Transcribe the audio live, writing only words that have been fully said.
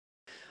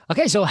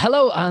Okay, so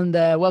hello and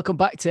welcome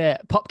back to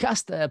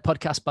Popcast, a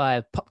podcast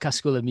by Popcast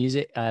School of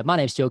Music. My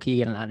name's Joe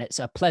Keegan, and it's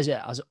a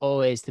pleasure, as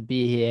always, to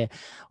be here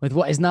with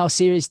what is now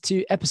Series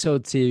 2,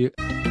 Episode 2.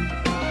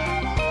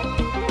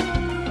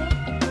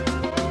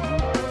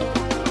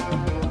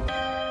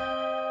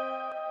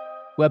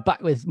 We're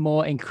back with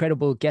more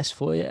incredible guests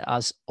for you,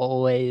 as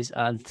always.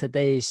 And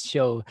today's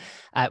show,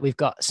 we've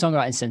got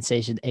songwriting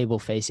sensation Able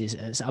Faces.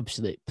 It's an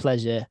absolute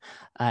pleasure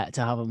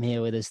to have them here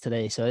with us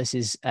today. So this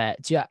is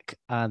Jack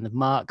and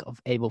Mark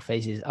of Able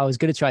Faces. I was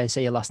going to try and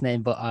say your last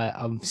name, but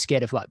I'm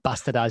scared of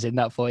bastardizing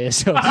that for you.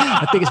 So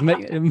I think it's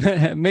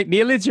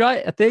McNeilage,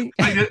 right? I think.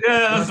 Yeah,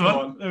 that's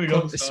one. There we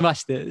go.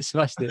 Smashed it.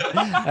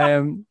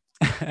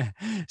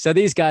 So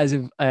these guys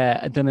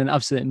have done an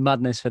absolute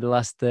madness for the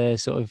last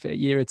sort of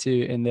year or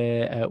two in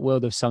the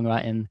world of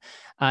songwriting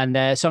and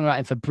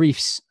songwriting for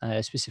briefs,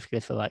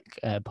 specifically for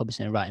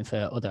publishing and writing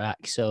for other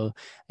acts. So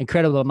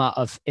incredible amount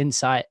of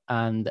insight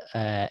and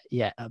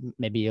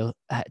maybe you'll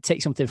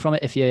take something from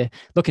it if you're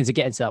looking to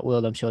get into that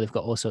world. I'm sure they've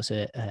got all sorts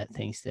of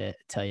things to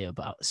tell you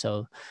about.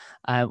 So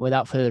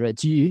without further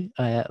ado,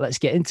 let's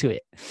get into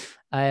it.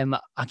 I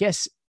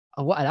guess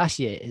what I'd ask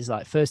you is,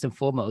 first and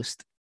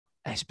foremost,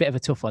 it's a bit of a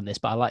tough one, this,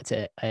 but I like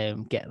to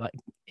get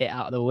it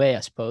out of the way,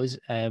 I suppose.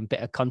 Bit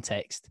of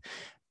context.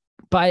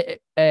 But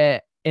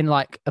in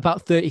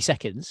about 30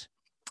 seconds,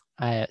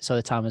 so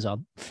the timer's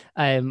on,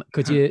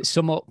 could you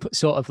sum up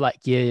sort of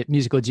your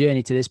musical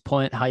journey to this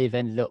point, how you've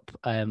ended up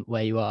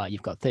where you are?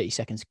 You've got 30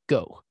 seconds,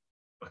 go.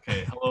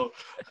 Okay, hello.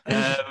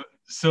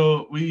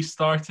 So we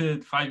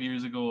started 5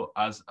 years ago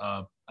as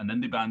an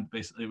indie band,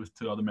 basically with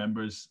two other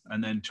members,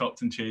 and then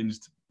chopped and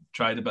changed,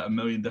 tried about a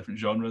million different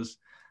genres.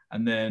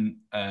 And then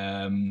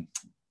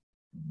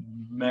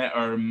met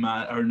our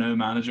now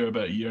manager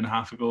about a year and a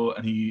half ago,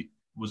 and he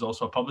was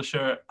also a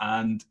publisher,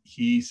 and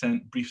he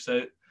sent briefs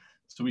out.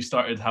 So we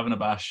started having a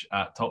bash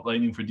at Top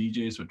Lining for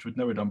DJs, which we'd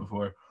never done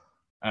before.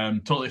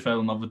 Totally fell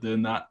in love with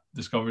doing that,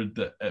 discovered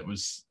that it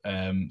was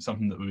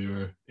something that we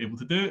were able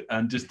to do,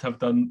 and just have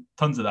done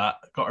tons of that.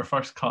 Got our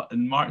first cut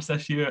in March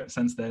this year.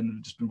 Since then,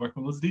 we've just been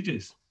working with loads of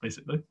DJs,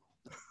 basically.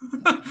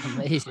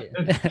 Amazing.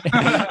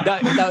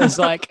 that was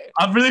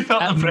I've really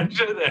felt the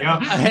pressure there.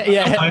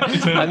 Yeah.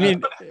 I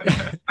mean,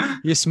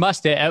 you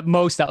smashed it. At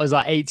most, that was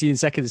 18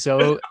 seconds.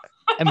 So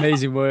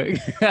amazing work.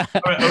 All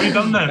right, are we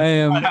done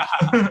then?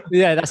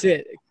 Yeah, that's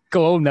it.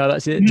 Go home now.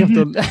 That's it. Job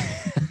done.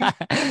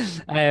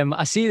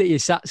 I see that you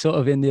sat sort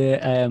of in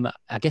the,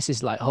 I guess it's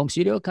home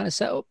studio kind of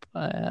setup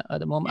at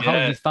the moment. Yeah. How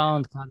have you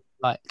found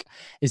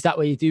is that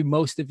where you do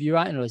most of your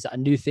writing, or is that a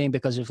new thing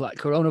because of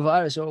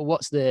coronavirus, or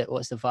what's the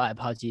vibe?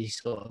 How do you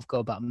sort of go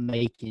about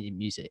making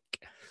music?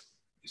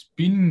 It's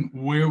been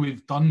where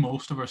we've done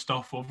most of our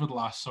stuff over the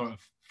last sort of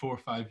 4 or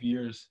 5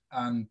 years,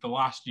 and the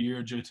last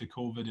year due to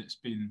COVID,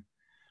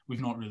 we've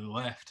not really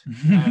left.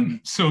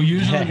 So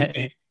usually we'd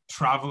be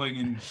traveling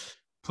and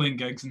playing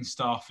gigs and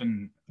stuff,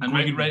 and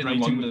writing in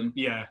London.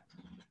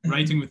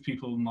 Writing with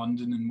people in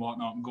London and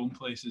whatnot, and going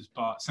places.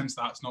 But since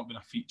that's not been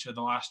a feature, the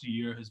last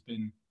year has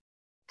been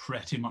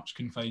pretty much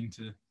confined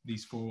to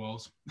these four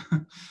walls.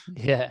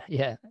 Yeah.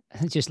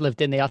 Just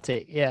lived in the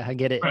attic. Yeah, I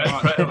get it.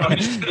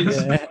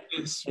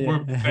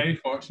 We're very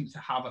fortunate to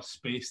have a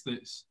space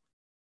that's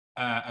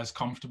as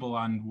comfortable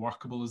and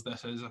workable as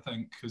this is, I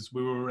think, because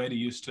we were already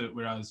used to it,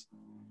 whereas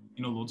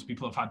loads of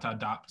people have had to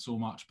adapt so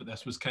much, but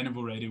this was kind of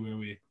already where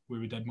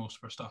we did most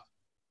of our stuff.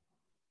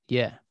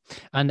 Yeah.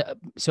 And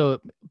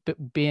so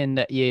being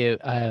that you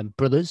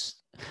brothers,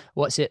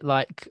 what's it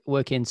like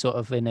working sort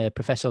of in a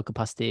professional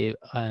capacity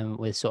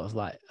with sort of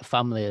a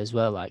family as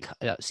well?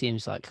 That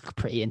seems like a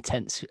pretty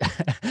intense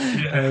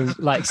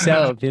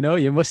setup,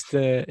 you must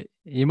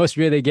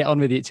really get on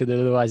with each other,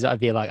 otherwise that'd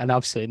be an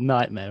absolute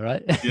nightmare,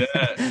 right?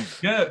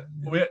 Yeah,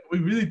 we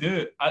really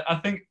do. I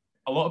think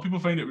a lot of people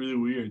find it really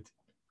weird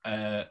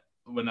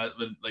when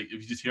if you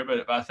just hear about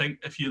it, but I think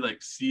if you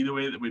see the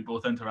way that we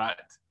both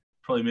interact,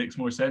 probably makes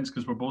more sense,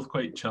 because we're both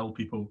quite chill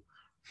people,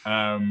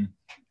 and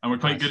we're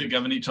quite good at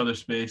giving each other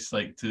space.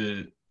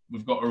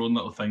 We've got our own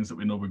little things that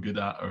we know we're good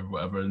at or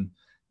whatever, and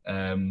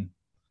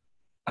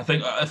I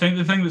think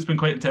the thing that's been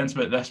quite intense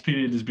about this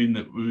period has been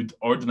that we would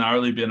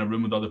ordinarily be in a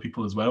room with other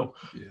people as well,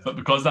 but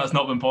because that's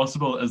not been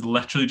possible, it's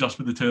literally just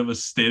with the two of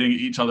us staring at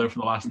each other for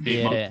the last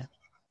 8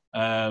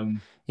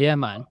 months. Yeah,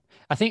 man.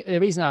 I think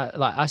the reason I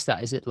asked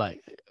that is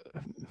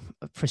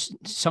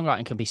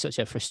songwriting can be such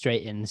a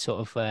frustrating sort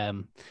of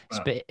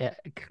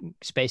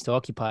space to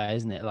occupy,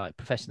 isn't it?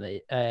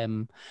 Professionally.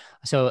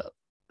 So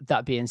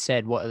that being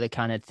said, what are the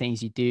kind of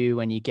things you do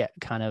when you get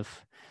kind of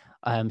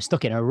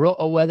stuck in a rut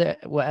or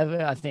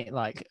whatever? I think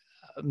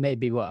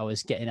maybe what I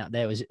was getting at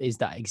there is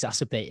that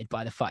exacerbated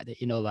by the fact that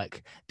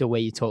the way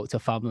you talk to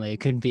family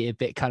can be a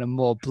bit kind of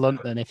more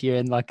blunt than if you're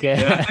in I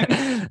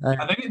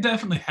think it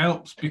definitely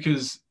helps,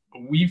 because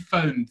we've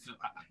found that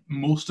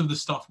most of the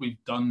stuff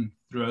we've done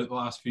throughout the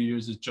last few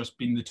years has just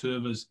been the two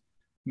of us,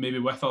 maybe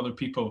with other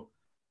people.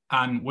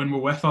 And when we're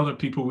with other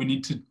people, we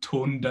need to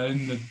tone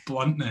down the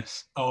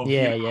bluntness of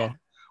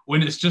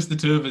when it's just the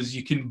two of us,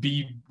 you can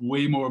be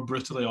way more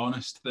brutally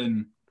honest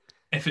than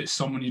if it's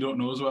someone you don't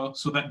know as well.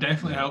 So that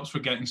definitely helps for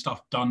getting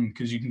stuff done,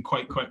 because you can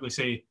quite quickly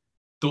say,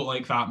 don't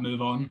like that,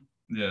 move on.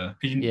 Yeah.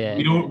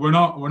 We don't, we're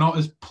not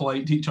as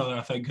polite to each other,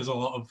 I think, as a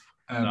lot of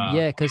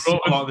because a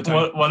lot of the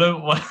time.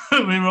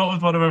 We wrote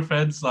with one of our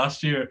friends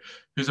last year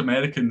who's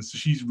American, so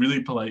she's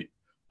really polite.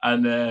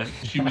 And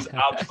she was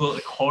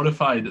absolutely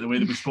horrified at the way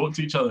that we spoke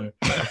to each other,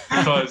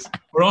 because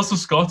we're also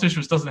Scottish,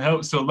 which doesn't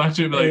help. So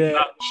literally be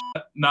like,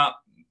 nah,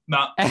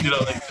 you know,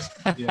 like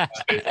just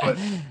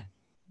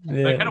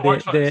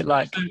the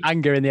like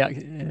anger in the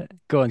accent.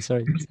 Go on,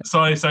 sorry.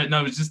 Sorry.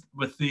 No, it's just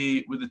with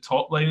the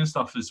top line and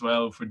stuff as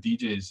well for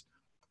DJs.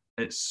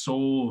 It's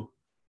so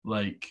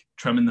like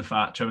trimming the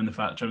fat.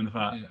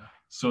 Yeah.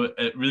 So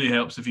it really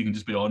helps if you can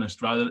just be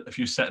honest. Rather, if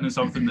you're sitting in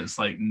something that's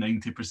like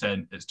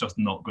 90%, it's just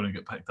not going to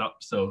get picked up.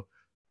 So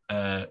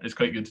it's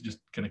quite good to just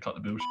kind of cut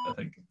the bullshit, I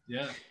think.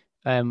 Yeah.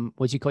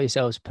 Would you call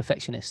yourselves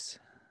perfectionists?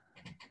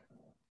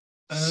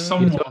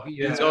 Somewhat.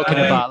 You're talking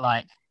about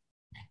like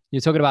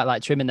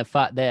trimming the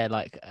fat there.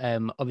 Like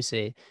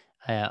obviously,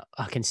 I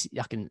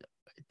can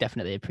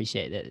definitely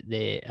appreciate that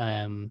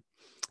the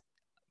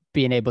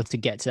being able to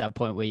get to that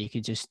point where you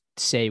could just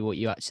say what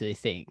you actually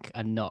think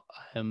and not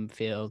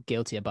feel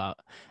guilty about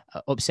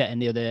upsetting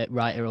the other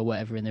writer or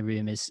whatever in the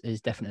room is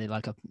definitely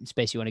like a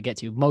space you want to get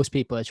to. Most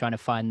people are trying to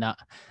find that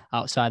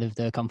outside of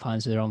the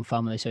confines of their own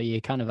family. So you're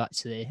kind of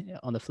actually,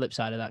 on the flip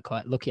side of that,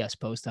 quite lucky, I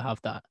suppose, to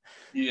have that.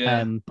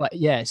 Yeah. But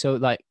yeah, so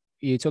like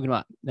you're talking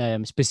about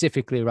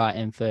specifically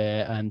writing for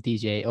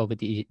DJ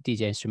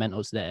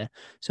instrumentals there.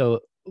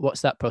 So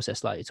what's that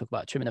process like? You talk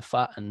about trimming the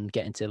fat and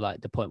getting to like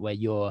the point where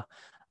you're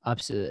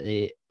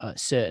absolutely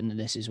certain that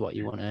this is what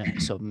you want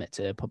to submit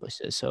to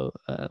publishers. So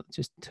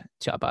just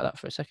chat about that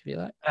for a second if you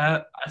like.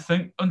 I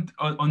think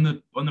on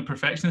the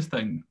perfectionist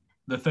thing,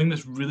 the thing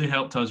that's really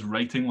helped us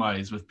writing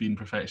wise with being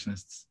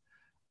perfectionists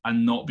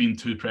and not being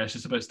too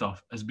precious about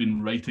stuff has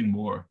been writing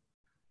more,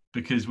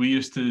 because we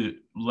used to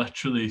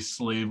literally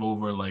slave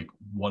over like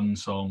one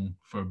song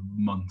for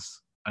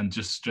months and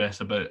just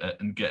stress about it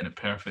and getting it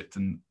perfect,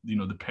 and you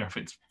know, the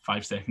perfect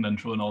 5-second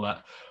intro and all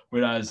that.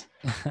 Whereas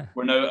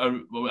we're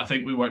now, I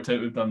think we worked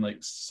out we've done like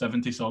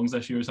 70 songs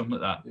this year or something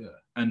like that. Yeah.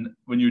 And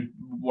when you're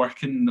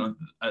working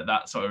at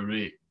that sort of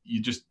rate,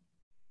 you're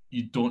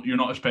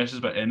not as precious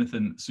about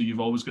anything. So you've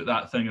always got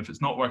that thing. If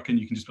it's not working,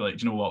 you can just be like,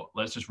 do you know what?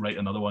 Let's just write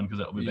another one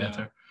because it'll be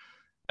better.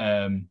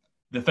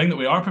 The thing that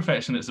we are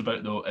perfectionists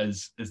about though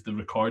is the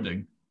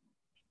recording,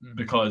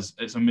 because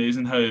it's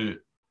amazing how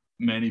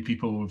many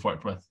people we've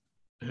worked with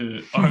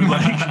who are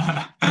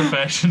like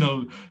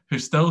professional, who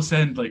still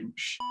send like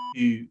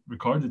shitty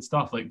recorded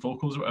stuff, like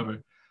vocals or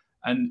whatever.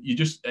 And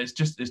it's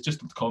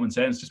just common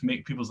sense. Just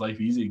make people's life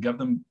easy. Give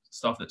them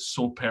stuff that's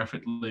so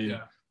perfectly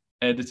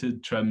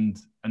edited, trimmed,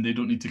 and they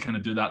don't need to kind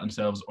of do that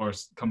themselves or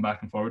come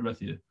back and forward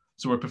with you.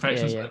 So we're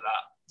perfectionists about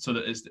that. So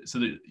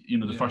that you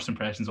know, the first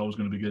impression is always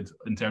going to be good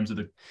in terms of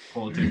the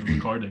quality of the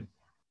recording.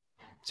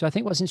 So I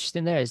think what's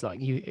interesting there is like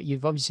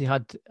you've obviously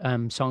had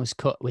songs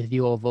cut with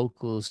your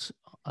vocals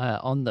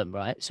on them,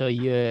 right? So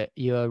you're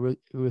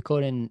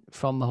recording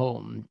from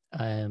home,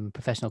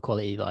 professional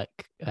quality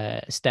like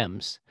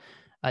stems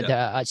that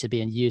are actually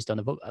being used on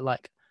the vocal.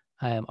 Like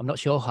I'm not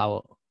sure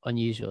how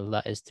unusual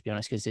that is, to be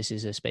honest, because this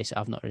is a space that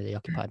I've not really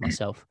occupied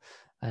myself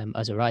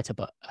as a writer.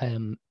 But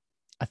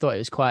I thought it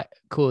was quite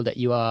cool that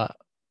you are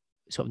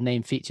sort of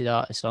named featured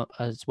artists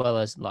as well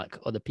as like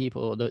other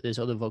people. There's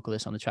other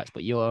vocalists on the tracks,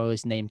 but you're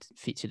always named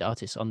featured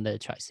artists on the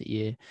tracks that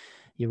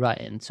you're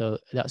writing. So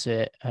that's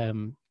a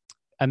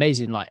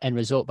amazing like end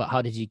result. But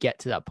how did you get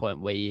to that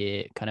point where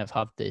you kind of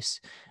have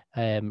this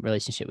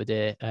relationship with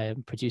the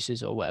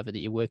producers or whatever that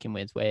you're working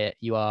with, where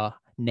you are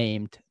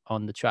named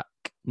on the track,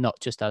 not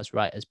just as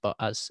writers but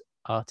as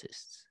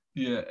artists?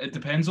 Yeah, it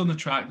depends on the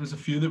track. There's a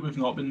few that we've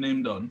not been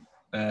named on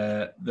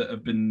that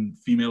have been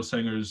female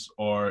singers,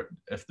 or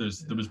if there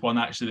was one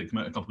actually that came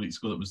out a couple of weeks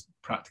ago that was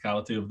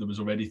Practicality of there was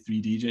already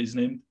 3 DJs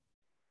named.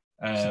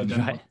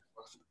 Right.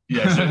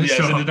 So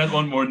they didn't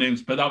want more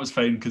names, but that was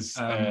fine because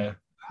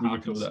we were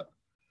cool with that.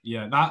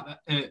 Yeah,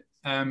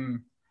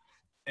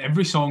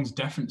 every song's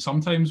different.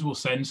 Sometimes we'll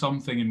send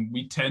something and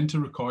we tend to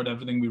record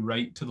everything we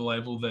write to the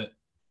level that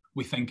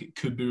we think it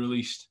could be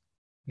released.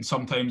 And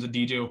sometimes a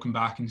DJ will come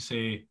back and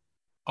say,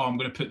 oh, I'm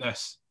going to put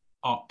this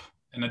up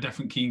in a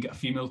different key and get a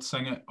female to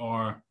sing it,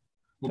 or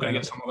we're going to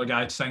get some other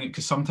guy to sing it,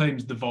 because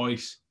sometimes the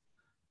voice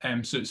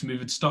suits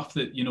moving stuff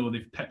that, you know,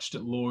 they've pitched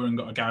it lower and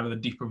got a guy with a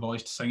deeper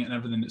voice to sing it and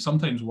everything. It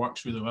sometimes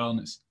works really well,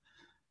 and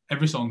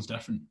every song's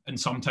different, and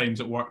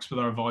sometimes it works with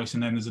our voice,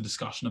 and then there's a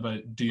discussion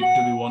about do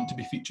we want to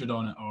be featured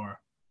on it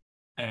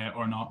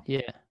or not.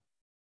 Yeah,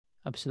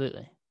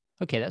 absolutely.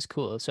 Okay, that's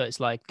cool. So it's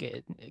like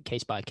a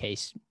case by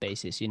case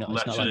basis, you know.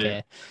 It's literally, not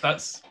like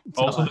that's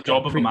also the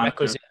job of a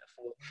manager.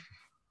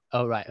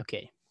 Oh right,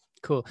 okay,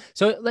 cool.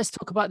 So let's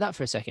talk about that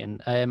for a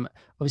second.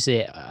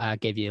 Obviously I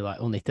gave you like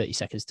only 30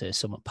 seconds to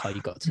sum up how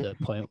you got to the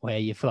point where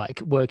you're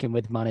like working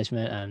with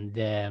management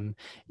and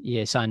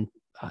you signed,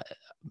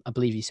 I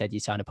believe you said you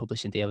signed a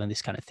publishing deal and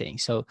this kind of thing.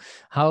 So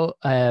how,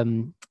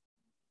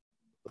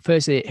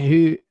 firstly,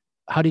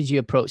 how did you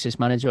approach this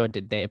manager, or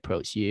did they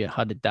approach you?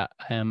 How did that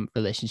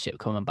relationship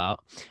come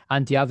about?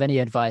 And do you have any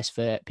advice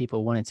for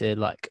people wanting to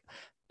like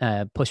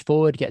push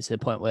forward, get to the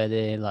point where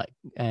they like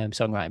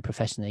songwriting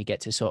professionally, get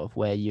to sort of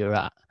where you're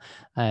at?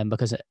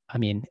 Because I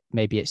mean,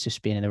 maybe it's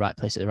just being in the right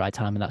place at the right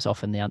time, and that's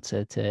often the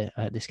answer to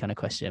this kind of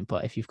question.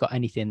 But if you've got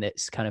anything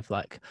that's kind of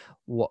like,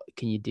 what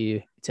can you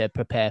do to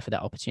prepare for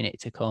that opportunity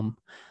to come,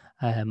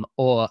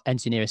 or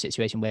engineer a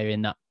situation where you're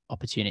in that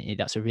opportunity?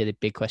 That's a really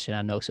big question,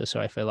 I know, so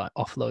sorry for like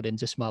offloading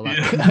just my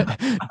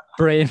like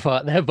brain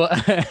fart there, but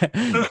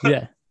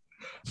yeah.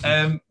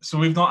 So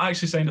we've not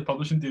actually signed a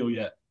publishing deal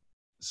yet,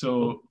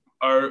 so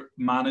our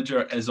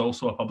manager is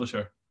also a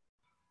publisher,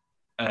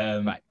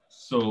 Right.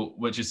 so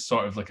which is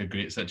sort of like a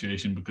great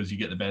situation because you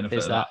get the benefit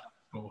of that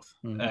both.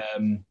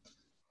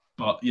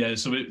 But yeah,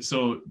 so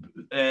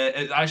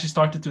it actually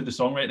started through the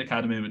Songwriting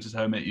Academy, which is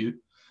how I met you.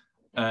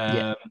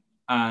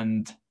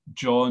 And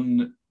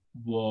John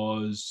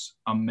was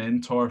a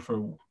mentor for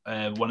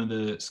one of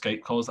the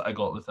Skype calls that I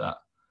got with that,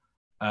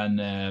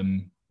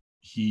 and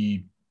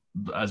he,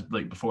 as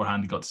like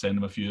beforehand, he got to send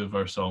him a few of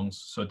our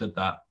songs, so I did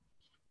that.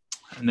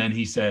 And then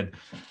he said,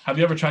 "Have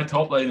you ever tried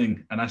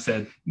toplining?" And I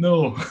said,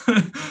 "No."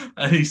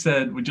 And he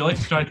said, "Would you like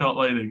to try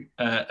toplining?"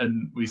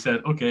 And we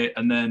said, "Okay."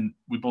 And then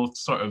we both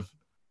sort of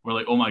were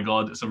like, "Oh my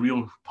god, it's a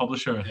real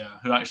publisher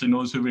who actually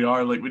knows who we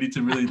are. Like, we need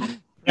to really."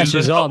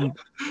 Pressure's on.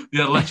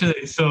 Yeah,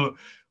 literally. So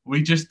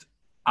we just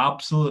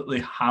absolutely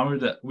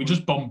hammered it. We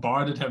just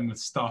bombarded him with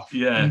stuff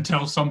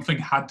until something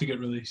had to get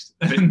released.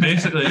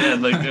 Basically,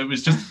 like it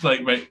was just like,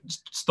 right,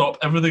 stop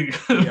everything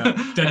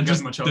and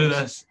just do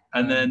this.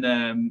 And then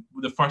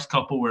the first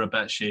couple were a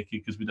bit shaky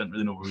because we didn't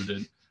really know what we were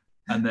doing.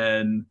 And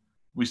then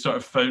we sort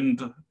of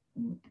found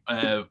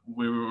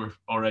we were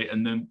all right.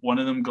 And then one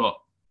of them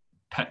got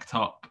picked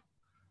up,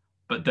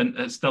 but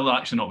it's still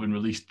actually not been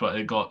released, but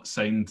it got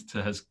signed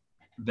to his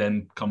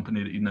then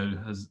company that he now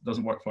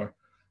doesn't work for.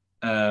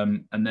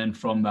 And then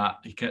from that,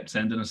 he kept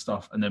sending us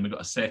stuff. And then we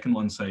got a second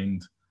one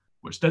signed,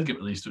 which did get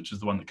released, which is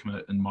the one that came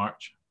out in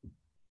March.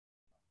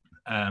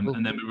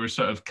 And then we were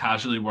sort of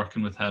casually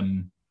working with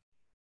him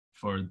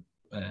for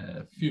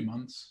a few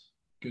months.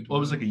 Good. Well, it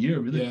was like a year,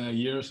 really. Yeah, a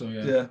year or so,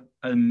 Yeah.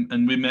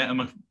 And we met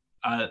him at,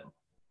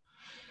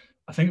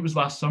 I think it was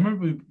last summer.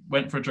 We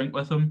went for a drink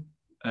with him.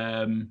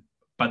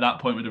 By that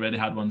point, we'd already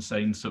had one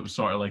signed, so it was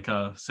sort of like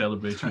a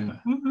celebration.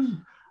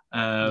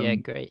 Yeah,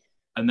 great.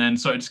 And then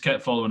sort of just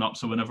kept following up.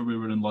 So whenever we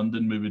were in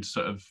London, we would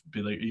sort of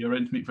be like, "Are you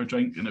around to meet for a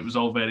drink?" And it was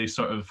all very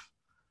sort of,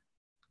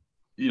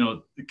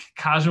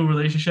 casual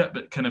relationship,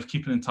 but kind of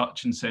keeping in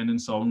touch and sending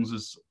songs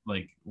as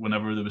like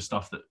whenever there was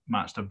stuff that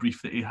matched a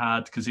brief that he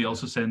had, because he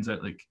also sends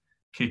out like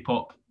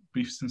K-pop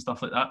briefs and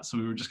stuff like that. So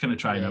we were just kind of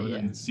trying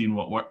everything and seeing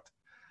what worked.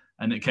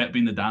 And it kept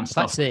being the dance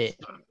stuff. That's it.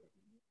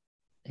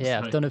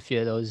 Yeah, I've done a few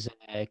of those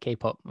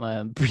K-pop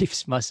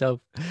briefs myself.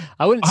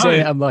 I wouldn't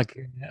say I'm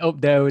like up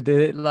there with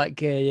the like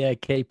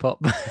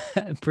K-pop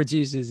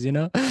producers,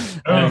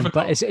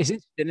 but it's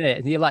interesting, isn't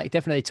it? You like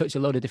definitely touch a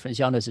load of different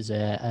genres as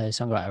a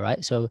songwriter,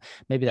 right? So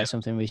maybe that's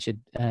something we should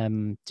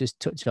just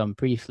touch on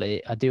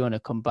briefly. I do want to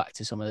come back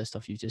to some of the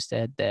stuff you've just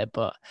said there,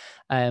 but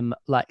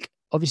like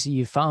obviously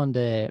you found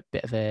a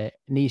bit of a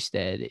niche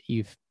there that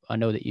I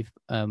know that you've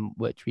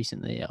worked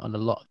recently on a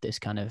lot of this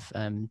kind of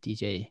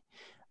DJ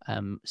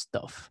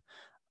stuff.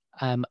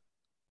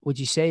 Would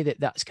you say that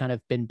that's kind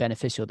of been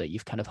beneficial, that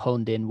you've kind of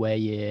honed in where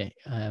you're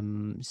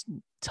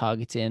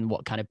targeting,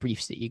 what kind of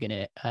briefs that you're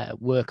going to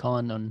work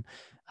on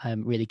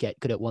and really get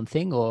good at one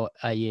thing? Or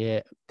are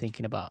you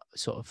thinking about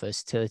sort of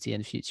versatility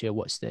in the future?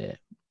 What's the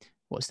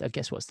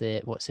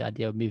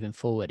idea of moving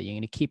forward? Are you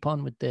going to keep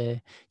on with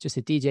just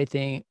the DJ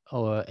thing,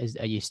 or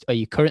are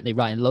you currently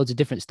writing loads of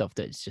different stuff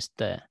that's just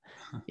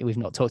we've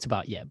not talked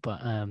about yet?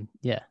 But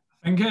yeah.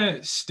 I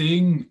think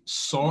staying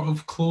sort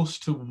of close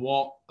to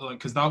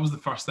because that was the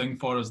first thing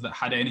for us that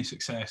had any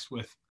success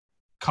with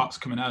cuts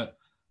coming out,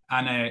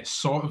 and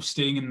sort of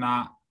staying in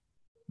that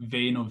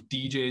vein of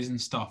DJs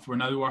and stuff. We're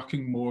now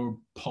working more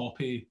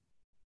poppy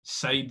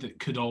side that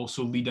could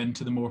also lead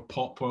into the more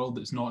pop world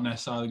that's not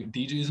necessarily got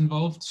DJs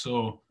involved.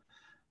 So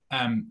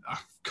a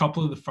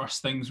couple of the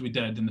first things we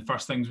did and the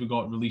first things we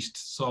got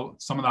released, so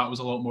some of that was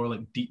a lot more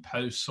like deep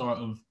house, sort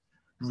of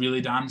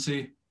really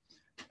dancey.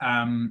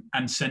 And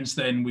since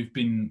then we've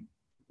been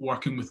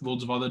working with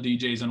loads of other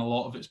DJs, and a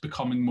lot of it's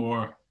becoming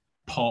more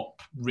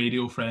pop,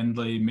 radio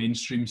friendly,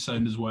 mainstream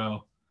sound as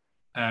well.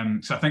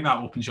 So I think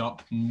that opens you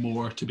up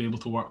more to be able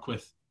to work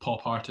with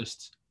pop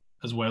artists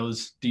as well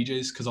as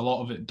DJs, because a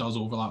lot of it does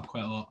overlap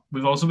quite a lot.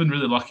 We've also been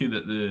really lucky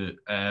that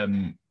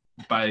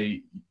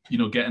by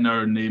getting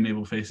our name,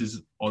 Able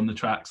Faces, on the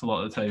tracks a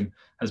lot of the time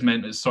has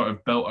meant it's sort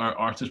of built our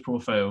artist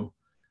profile.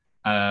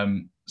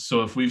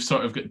 So if we've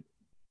sort of got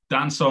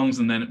dance songs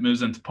and then it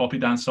moves into poppy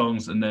dance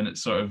songs, and then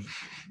it's sort of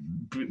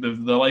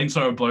the line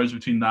sort of blurs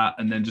between that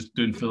and then just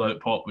doing full out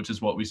pop, which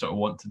is what we sort of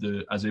want to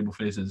do as Able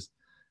Faces.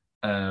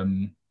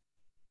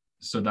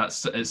 So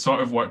it sort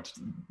of worked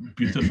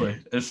beautifully.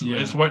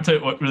 It's worked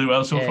out really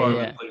well so far,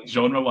 like,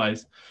 genre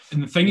wise.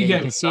 And the thing you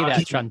can see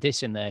that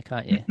transition there,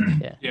 can't you?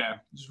 Yeah.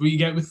 What you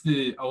get with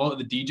a lot of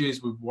the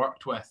DJs we've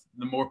worked with,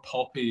 the more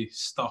poppy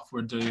stuff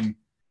we're doing,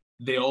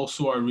 they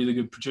also are really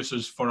good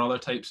producers for other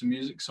types of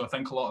music. So I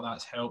think a lot of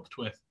that's helped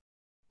with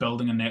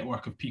building a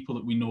network of people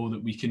that we know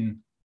that we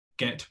can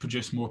get to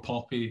produce more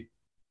poppy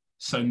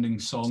sounding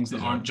songs that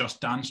aren't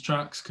just dance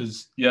tracks,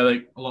 because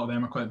like a lot of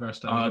them are quite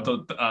versatile. I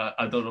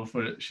don't know if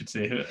I should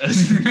say who it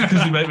is,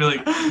 because he might be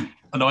like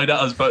annoyed at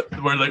us, but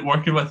we're like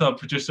working with a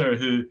producer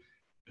who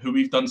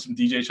we've done some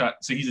DJ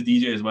tracks. So he's a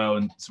DJ as well,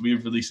 and so we're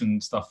releasing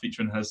stuff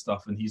featuring his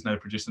stuff, and he's now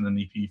producing an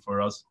EP for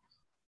us.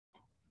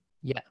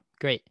 Yeah,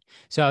 great.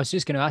 So I was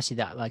just going to ask you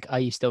that, like, are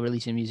you still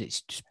releasing music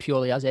just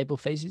purely as Able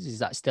Faces? Is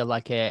that still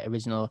like a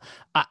original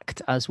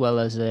act as well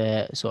as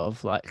a sort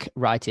of like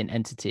writing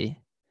entity?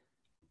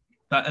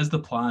 That is the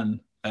plan.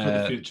 For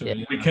the future,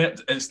 we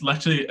kept, it's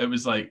literally, it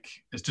was like,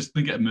 it's just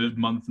been getting moved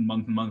month and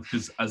month and month,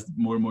 because as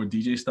more and more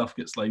DJ stuff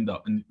gets lined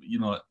up, and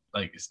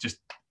like it's just,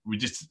 we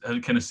just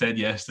kind of said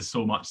yes to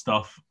so much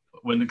stuff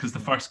because the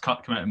first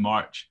cut came out in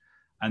March,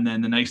 and then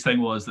the nice thing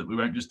was that we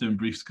weren't just doing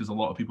briefs, because a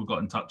lot of people got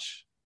in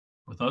touch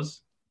with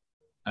us.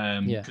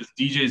 Because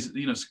DJs,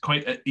 it's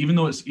quite, even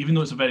though it's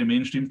a very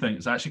mainstream thing,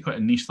 it's actually quite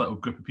a niche little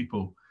group of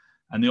people,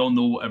 and they all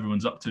know what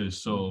everyone's up to.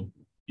 So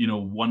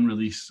one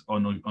release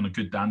on a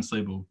good dance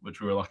label,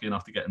 which we were lucky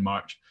enough to get in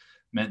March,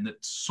 meant that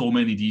so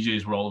many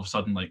DJs were all of a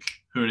sudden like,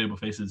 who are Able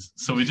Faces?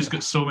 So we just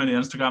got so many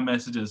Instagram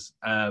messages.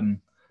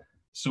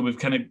 So we've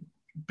kind of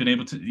been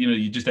able to,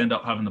 you just end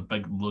up having a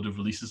big load of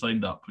releases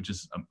lined up, which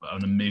is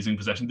an amazing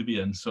position to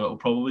be in. So it'll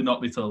probably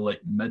not be till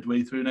like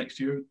midway through next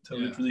year till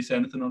we release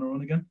anything on our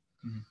own again.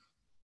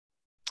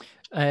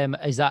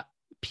 Is that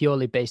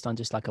purely based on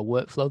just like a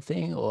workflow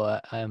thing, or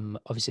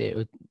obviously it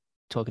would,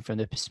 talking from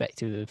the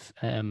perspective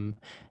of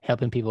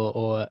helping people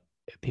or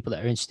people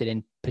that are interested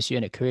in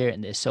pursuing a career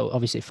in this? So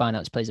obviously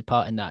finance plays a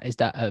part in that.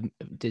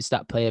 Does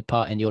that play a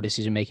part in your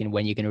decision making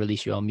when you're going to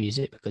release your own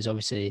music? Because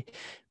obviously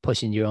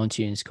pushing your own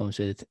tunes comes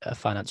with a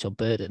financial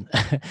burden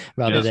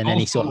rather than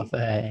any sort of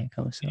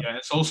income. So. Yeah,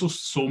 it's also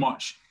so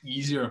much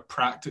easier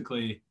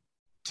practically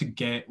to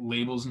get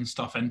labels and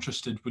stuff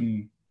interested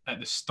when at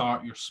the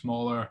start you're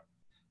smaller.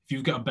 If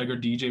you've got a bigger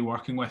DJ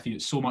working with you,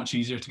 it's so much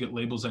easier to get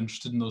labels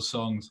interested in those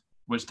songs.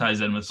 Which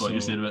ties in with what you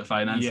said about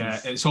finances.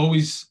 Yeah, it's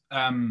always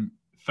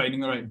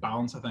finding the right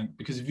balance, I think,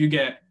 because if you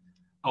get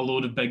a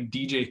load of big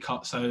DJ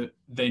cuts out,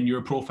 then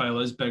your profile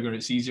is bigger.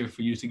 It's easier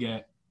for you to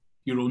get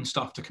your own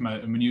stuff to come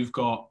out. And when you've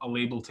got a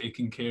label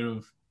taking care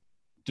of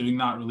doing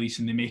that release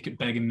and they make it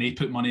big and they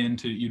put money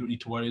into it, you don't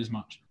need to worry as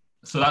much.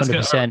 So that's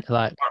good.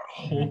 Our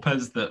hope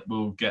is that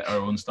we'll get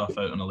our own stuff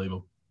out on a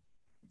label.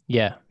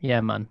 Yeah,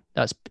 man.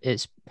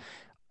 It's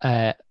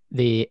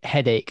the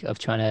headache of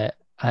trying to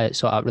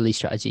sort out release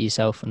strategy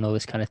yourself and all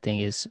this kind of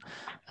thing is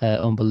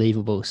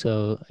unbelievable.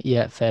 So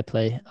yeah, fair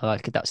play. I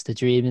like it. That's the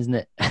dream, isn't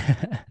it?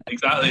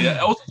 Exactly. Yeah.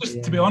 Also,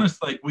 just to be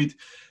honest, like we'd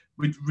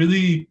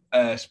really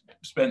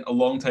spent a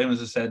long time,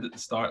 as I said at the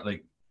start,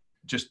 like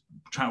just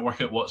trying to work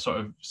out what sort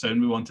of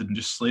sound we wanted and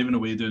just slaving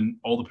away doing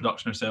all the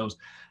production ourselves.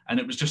 And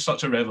it was just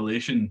such a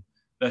revelation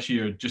this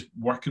year, just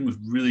working with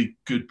really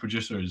good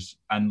producers.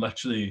 And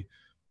literally,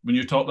 when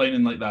you're top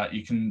lining like that,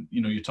 you can,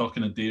 you're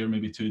talking a day or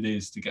maybe 2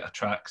 days to get a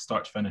track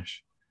start to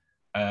finish.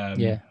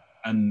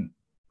 And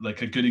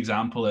like a good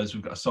example is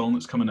we've got a song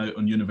that's coming out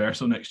on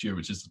Universal next year,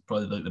 which is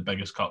probably like the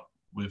biggest cut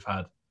we've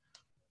had.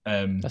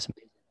 That's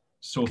amazing.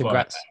 So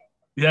Congrats. far.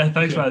 Yeah,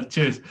 thanks, man.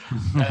 Cheers.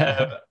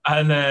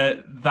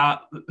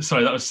 That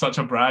was such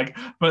a brag,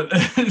 but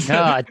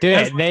no, do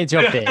it, name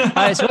drop it.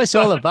 That's what it's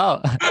all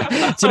about. Do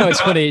you know,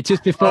 it's funny.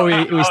 Just before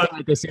we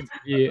started this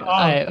interview,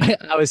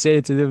 I was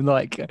saying to them,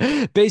 like,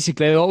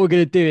 basically, what we're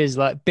gonna do is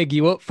like big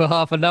you up for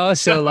half an hour.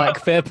 So, like,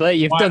 fair play,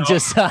 you've done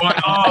just that.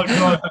 Oh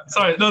God,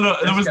 sorry, no,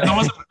 there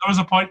was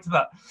a point to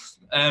that.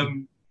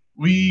 So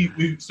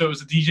it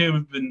was a DJ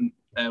we've been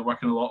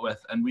working a lot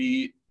with, and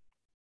we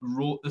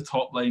wrote the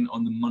top line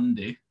on the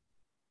Monday.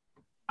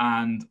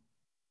 And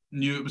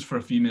knew it was for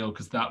a female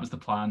because that was the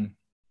plan.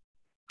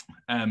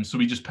 So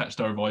we just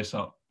pitched our voice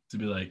up to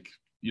be like,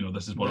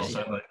 this is what it'll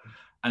sound like.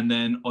 And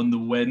then on the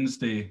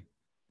Wednesday,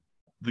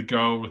 the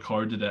girl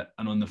recorded it.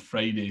 And on the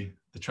Friday,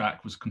 the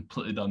track was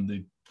completely done.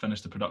 They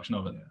finished the production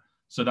of it. Yeah.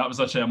 So that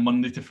was actually a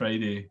Monday to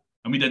Friday.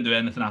 And we didn't do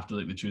anything after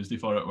like the Tuesday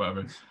for it or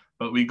whatever.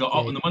 But we got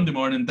up on the Monday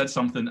morning, did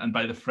something. And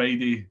by the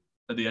Friday,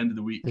 at the end of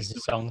the week, the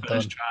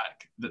finished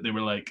track that they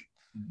were like,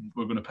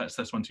 we're going to pitch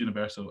this one to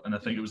Universal, and I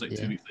think it was like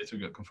 2 weeks later it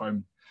got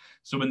confirmed.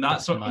 So when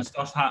that sort of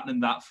stuff's happening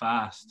that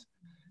fast,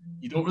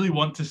 you don't really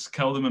want to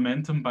kill the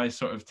momentum by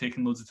sort of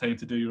taking loads of time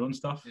to do your own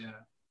stuff.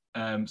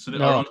 So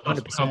that our own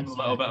stuff becomes a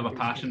little bit of a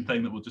passion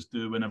thing that we'll just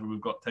do whenever we've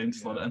got time to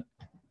slot it in.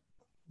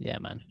 Yeah,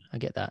 man, I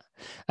get that.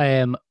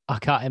 I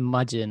can't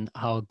imagine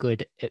how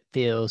good it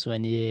feels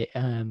when you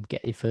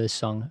get your first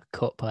song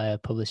cut by a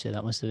publisher.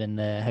 That must have been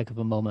a heck of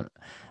a moment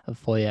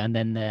for you. And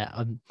then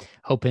I'm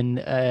hoping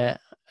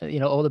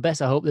all the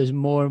best. I hope there's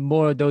more and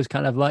more of those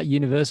kind of like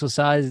universal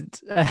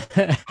sized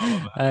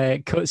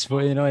cuts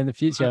for in the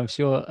future. I'm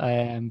sure.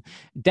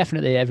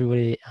 Definitely,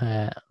 everybody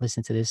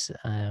listen to this.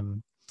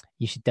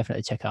 You should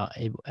definitely check out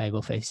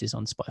Able Faces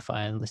on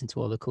Spotify and listen to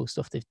all the cool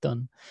stuff they've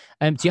done.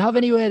 Do you have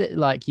anywhere that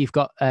like you've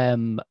got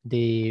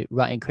the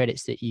writing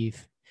credits that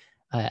you've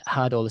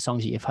had, all the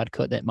songs that you've had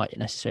cut that might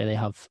necessarily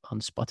have on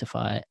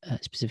Spotify,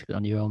 specifically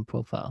on your own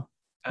profile?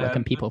 Where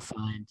can people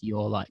find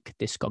your like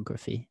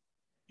discography?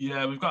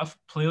 Yeah, we've got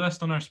a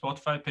playlist on our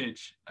Spotify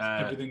page.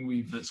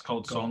 Everything that's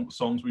called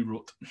songs we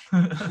wrote.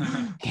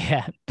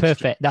 Yeah,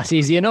 perfect. That's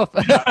easy enough.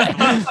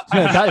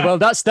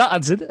 That's that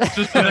answered.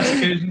 Just for this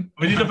occasion,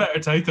 we need a better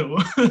title.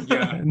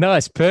 Yeah, no,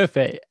 it's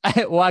perfect.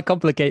 Why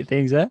complicate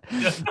things, eh?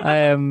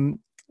 Yeah.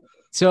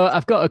 So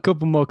I've got a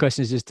couple more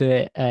questions just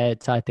to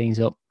tie things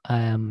up.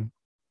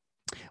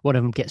 One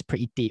of them gets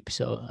pretty deep,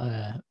 so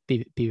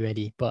be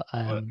ready. But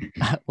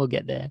we'll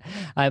get there.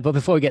 But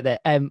before we get there,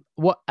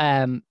 what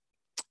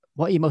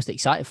are you most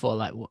excited for?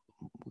 Like, what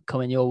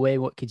coming your way?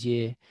 What could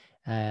you?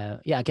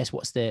 I guess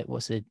what's the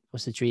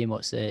dream?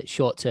 What's the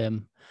short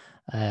term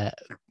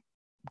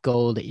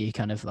goal that you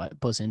kind of like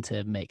buzzing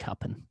to make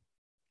happen?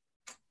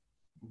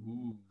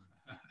 Ooh.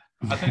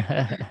 I think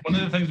one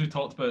of the things we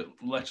talked about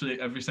literally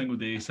every single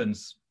day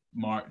since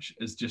March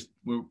is just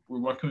we're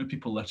working with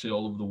people literally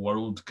all over the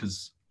world,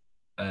 because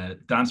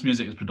dance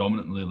music is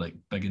predominantly like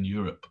big in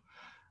Europe,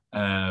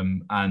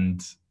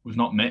 and we've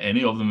not met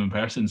any of them in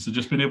person. So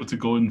just being able to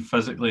go and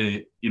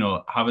physically,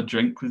 have a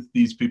drink with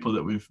these people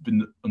that we've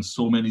been on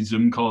so many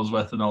Zoom calls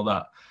with and all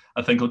that,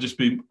 I think will just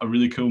be a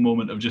really cool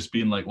moment of just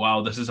being like,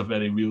 wow, this is a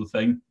very real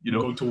thing,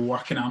 Go to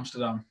work in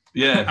Amsterdam.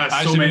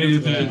 Yeah. So many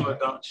of the people are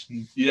Dutch.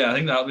 Yeah, I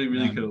think that would be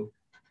really cool.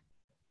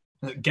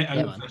 Get out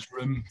of this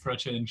room for a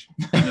change.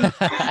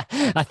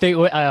 I think,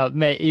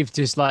 mate,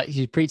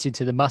 you've preaching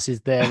to the masses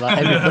there. Like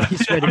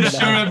everybody's ready. I'm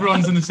sure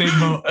everyone's in the same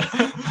boat.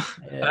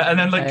 And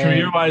then, like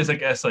career-wise, I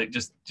guess, like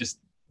just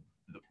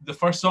the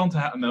first song to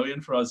hit 1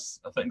 million for us,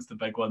 I think, is the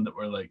big one that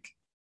we're like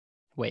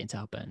waiting to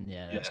happen.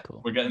 Yeah, that's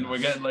cool. We're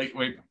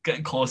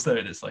getting close to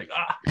it. It's like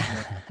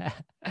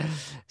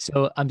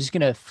So I'm just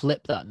gonna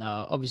flip that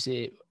now.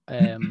 Obviously,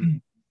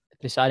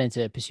 deciding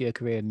to pursue a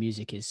career in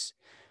music is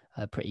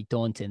a pretty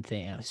daunting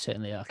thing.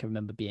 Certainly, I can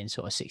remember being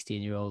sort of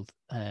 16-year-old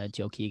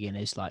Joe Keegan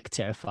is like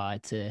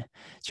terrified to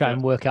try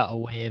and work out a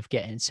way of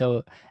getting.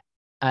 So,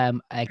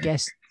 I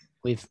guess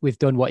we've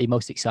done what you're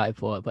most excited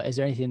for, but is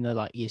there anything that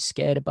like you're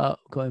scared about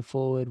going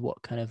forward?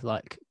 What kind of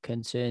like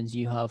concerns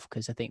you have?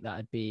 Because I think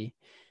that'd be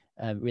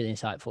really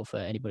insightful for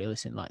anybody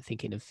listening, like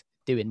thinking of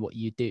doing what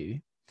you do.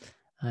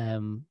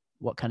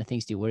 What kind of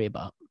things do you worry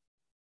about?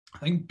 I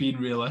think being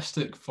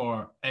realistic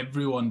for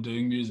everyone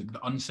doing music,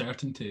 the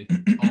uncertainty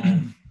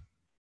of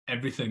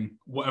everything,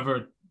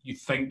 whatever you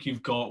think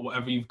you've got,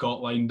 whatever you've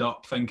got lined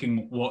up,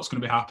 thinking what's going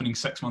to be happening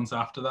 6 months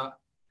after that,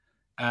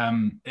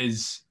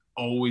 is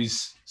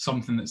always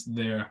something that's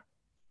there,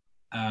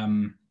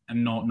 and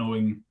not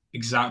knowing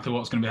exactly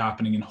what's going to be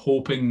happening and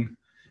hoping,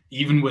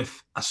 even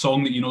with a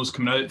song that is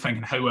coming out,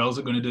 thinking how well is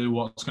it going to do,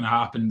 what's going to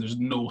happen. There's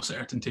no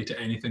certainty to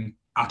anything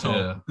at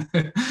all.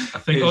 I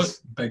think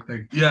it's a big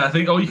thing. Yeah, I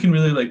think all you can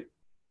really like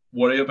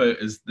worry about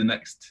is the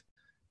next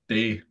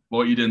day,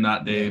 what you're doing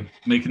that day,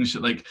 making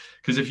sure, like,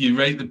 because if you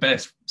write the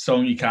best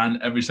song you can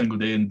every single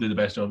day and do the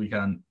best job you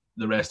can,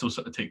 the rest will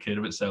sort of take care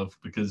of itself,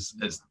 because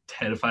it's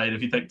terrifying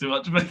if you think too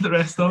much about the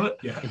rest of it.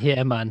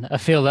 Yeah, man, I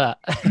feel that.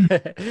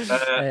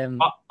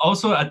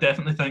 Also, I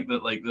definitely think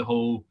that like the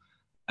whole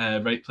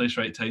right place,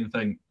 right time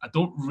thing, I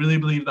don't really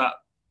believe that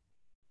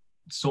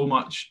so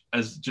much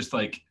as just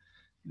like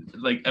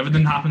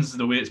everything happens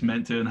the way it's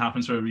meant to and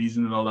happens for a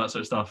reason and all that sort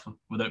of stuff,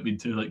 without being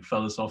too like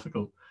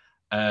philosophical.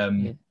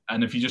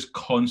 And if you just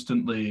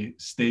constantly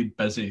stay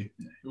busy,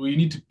 well, you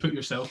need to put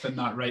yourself in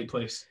that right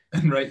place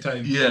and right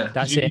time. Yeah,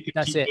 that's it.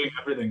 That's it. Doing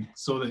everything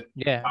so that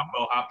that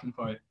will happen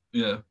for you.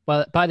 Yeah.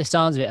 Well, by the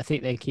sounds of it, I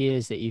think the key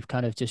is that you've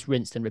kind of just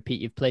rinsed and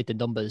repeat. You've played the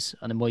numbers,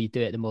 and the more you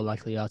do it, the more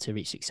likely you are to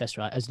reach success,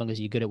 right? As long as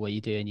you're good at what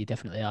you do, and you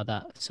definitely are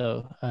that.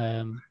 So,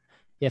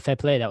 fair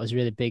play. That was a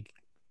really big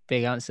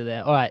answer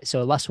there. All right,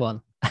 so last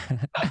one.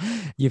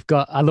 You've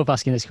got. I love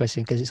asking this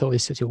question because it's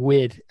always such a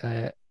weird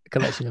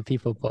collection of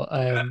people, but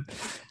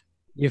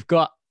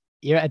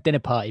you're at a dinner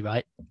party,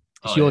 right?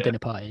 It's your dinner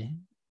party,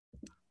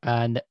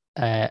 and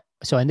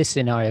so in this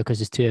scenario, because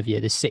there's 2 of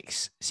you, there's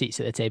 6 seats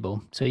at the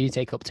table, so you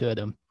take up 2 of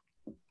them.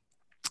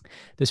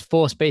 There's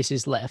 4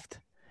 spaces left.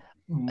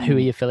 Ooh. Who are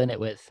you filling it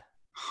with?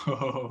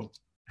 It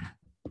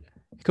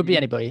could be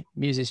anybody,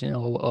 musician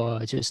or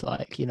just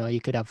like,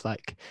 you could have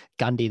like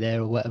Gandhi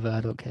there or whatever.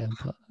 I don't care.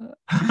 But...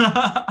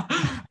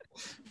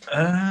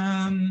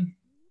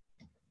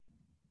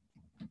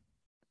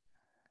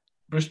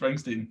 Bruce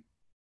Springsteen.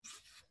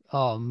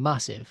 Oh,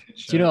 massive.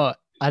 Do you know what?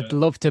 I'd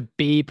love to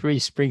be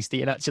Bruce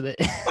Springsteen, actually.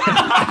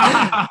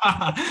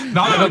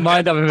 Never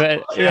mind having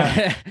met.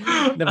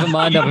 Never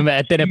mind having met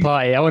at a dinner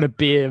party. I want to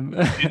be him.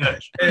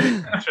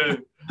 True.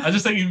 I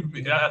just think he'd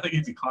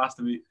be class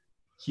to meet.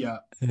 Yeah.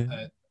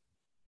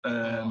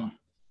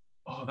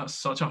 That's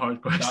such a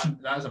hard question.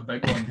 That is a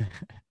big one.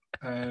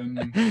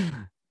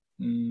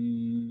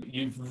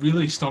 You've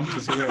really stumped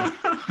us here.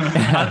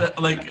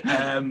 Like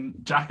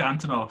Jack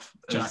Antonoff.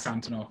 Jack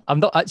Antonoff. I'm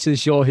not actually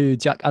sure who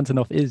Jack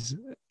Antonoff is.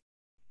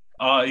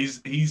 Oh,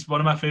 he's one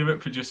of my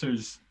favorite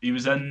producers. He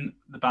was in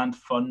the band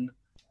Fun,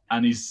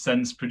 and he's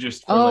since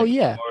produced for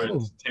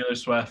cool. Taylor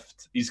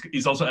Swift.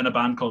 He's also in a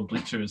band called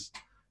Bleachers,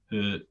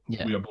 who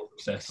we are both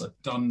obsessed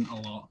with. Done a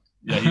lot.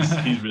 Yeah,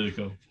 he's really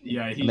cool.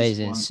 Yeah, he's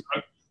amazing.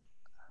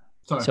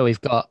 So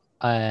we've got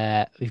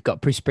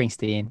Bruce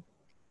Springsteen,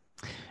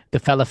 the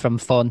fella from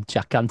Fun,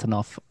 Jack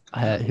Antonoff.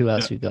 Who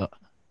else we got?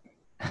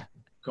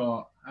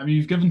 I mean,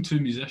 you've given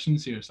two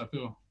musicians here, so I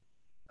feel.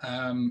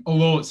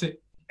 Although it's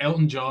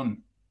Elton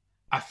John,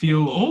 I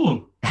feel.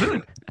 Oh,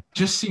 really?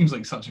 Just seems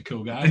like such a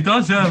cool guy. It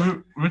does, yeah.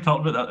 We're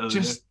talking about that the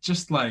other day.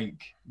 Just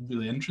like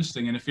really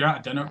interesting. And if you're at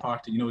a dinner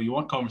party, you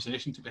want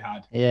conversation to be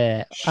had.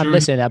 Yeah, sure. And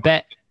listen, I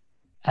bet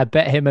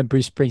him and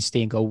Bruce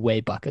Springsteen go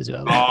way back as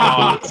well.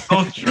 Oh,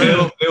 so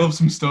true. They'll have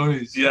some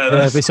stories. Yeah,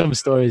 there'll be some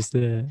stories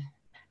there.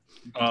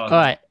 All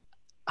right.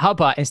 How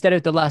about instead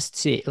of the last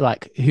seat,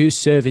 like who's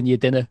serving you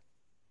dinner?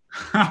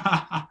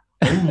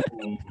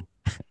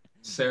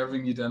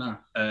 Serving you dinner.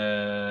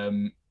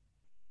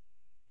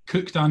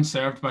 Cooked and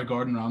served by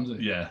Gordon Ramsay.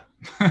 Yeah.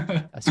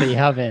 That's what you're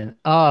having.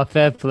 Oh,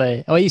 fair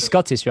play. Oh, he's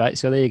Scottish, right?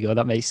 So there you go.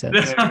 That makes sense.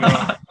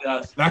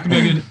 Yes. That could be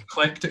a good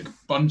eclectic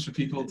bunch of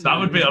people. That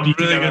would be a really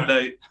good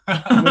night.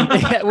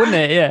 Yeah, wouldn't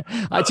it? Yeah.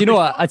 Do you know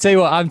what? I tell you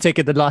what, I'm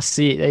taking the last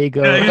seat. There you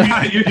go.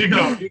 Yeah, you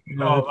go.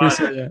 No,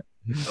 appreciate it.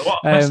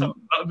 That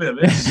would be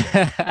amazing.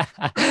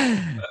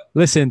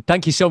 Listen,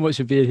 thank you so much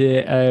for being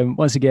here.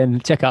 Once again,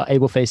 check out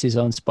Able Faces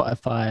on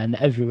Spotify and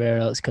everywhere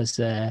else because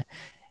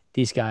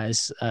these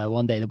guys,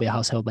 one day they'll be a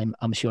household name,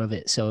 I'm sure of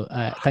it. So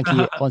thank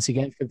you once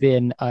again for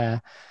being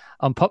on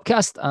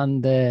Popcast.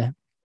 And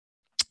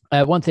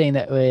one thing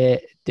that we're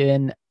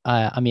doing,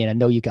 I mean, I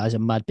know you guys are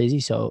mad busy,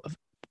 so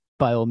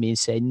by all means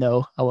say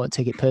no, I won't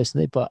take it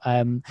personally, but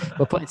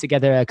we're putting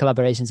together a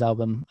collaborations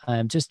album,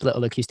 just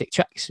little acoustic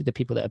tracks with the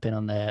people that have been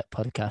on the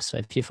podcast. So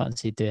if you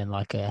fancy doing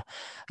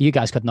you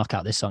guys could knock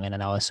out this song in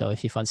an hour. So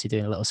if you fancy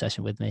doing a little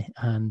session with me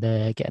and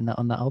getting that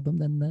on that album,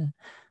 then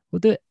we'll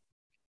do it.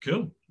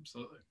 Cool.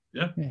 Absolutely.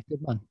 Yeah,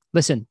 good man.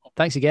 Listen,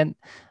 thanks again.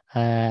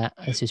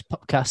 This is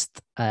Popcast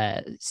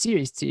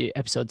Series 2,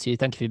 Episode 2.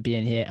 Thank you for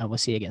being here, and we'll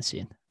see you again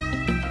soon.